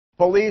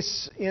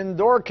Police in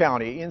Door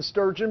County in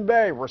Sturgeon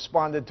Bay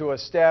responded to a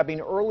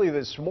stabbing early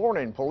this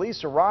morning.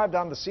 Police arrived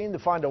on the scene to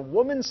find a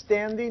woman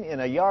standing in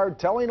a yard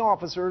telling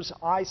officers,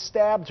 "I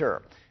stabbed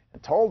her,"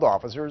 and told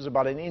officers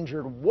about an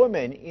injured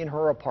woman in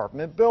her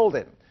apartment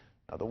building.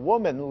 Now, the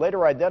woman,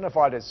 later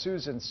identified as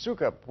Susan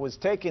Sukup, was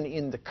taken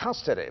into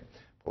custody.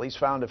 Police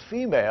found a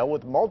female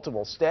with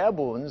multiple stab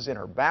wounds in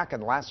her back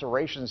and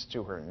lacerations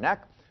to her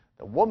neck.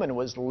 The woman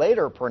was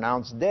later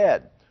pronounced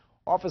dead.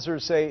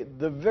 Officers say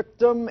the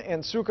victim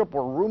and Sukup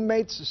were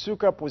roommates.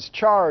 Sukup was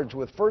charged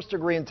with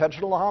first-degree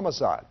intentional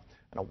homicide,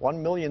 and a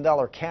 $1 million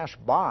cash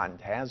bond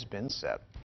has been set.